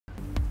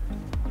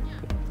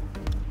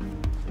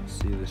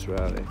see this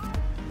rally.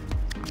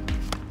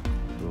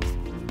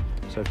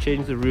 So I've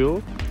changed the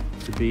rule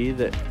to be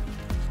that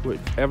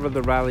whatever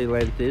the rally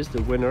length is,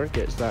 the winner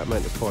gets that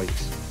amount of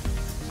points.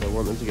 So I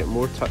want them to get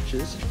more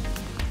touches,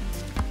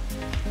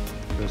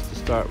 because to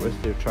start with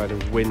they're trying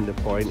to win the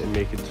point and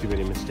making too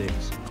many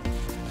mistakes.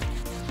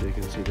 So you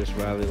can see this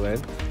rally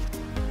length,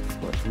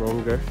 much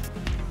longer.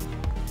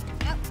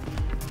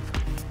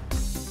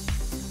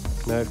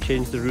 Now I've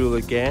changed the rule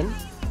again.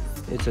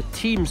 It's a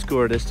team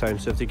score this time,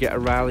 so if they get a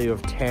rally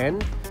of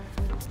 10,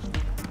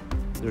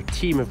 their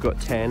team have got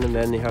 10, and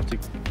then they have to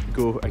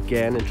go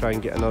again and try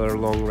and get another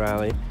long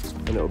rally,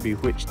 and it'll be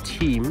which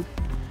team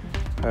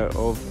out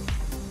of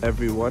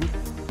everyone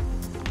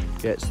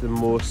gets the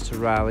most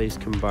rallies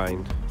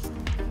combined.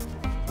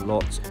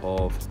 Lots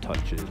of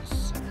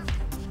touches.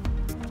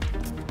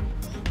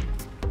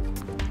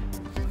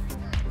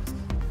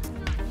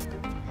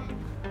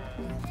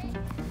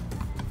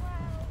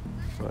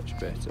 Much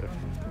better.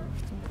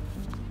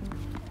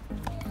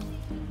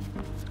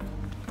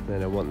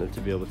 Then I want them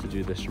to be able to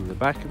do this from the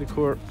back of the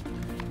court.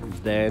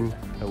 Then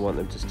I want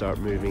them to start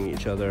moving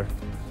each other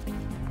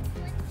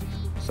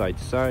side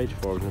to side,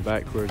 forwards and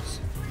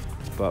backwards.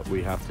 But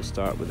we have to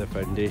start with a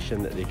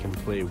foundation that they can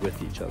play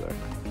with each other.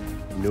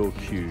 No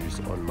cues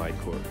on my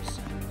courts.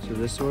 So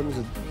this one's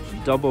a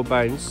double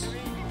bounce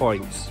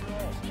points,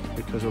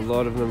 because a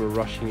lot of them are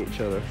rushing each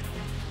other,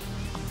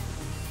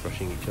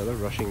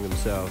 rushing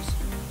themselves.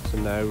 So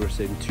now we're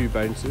saying 2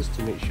 bounces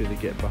to make sure they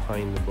get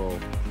behind the ball.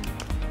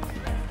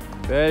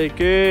 Very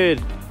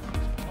good.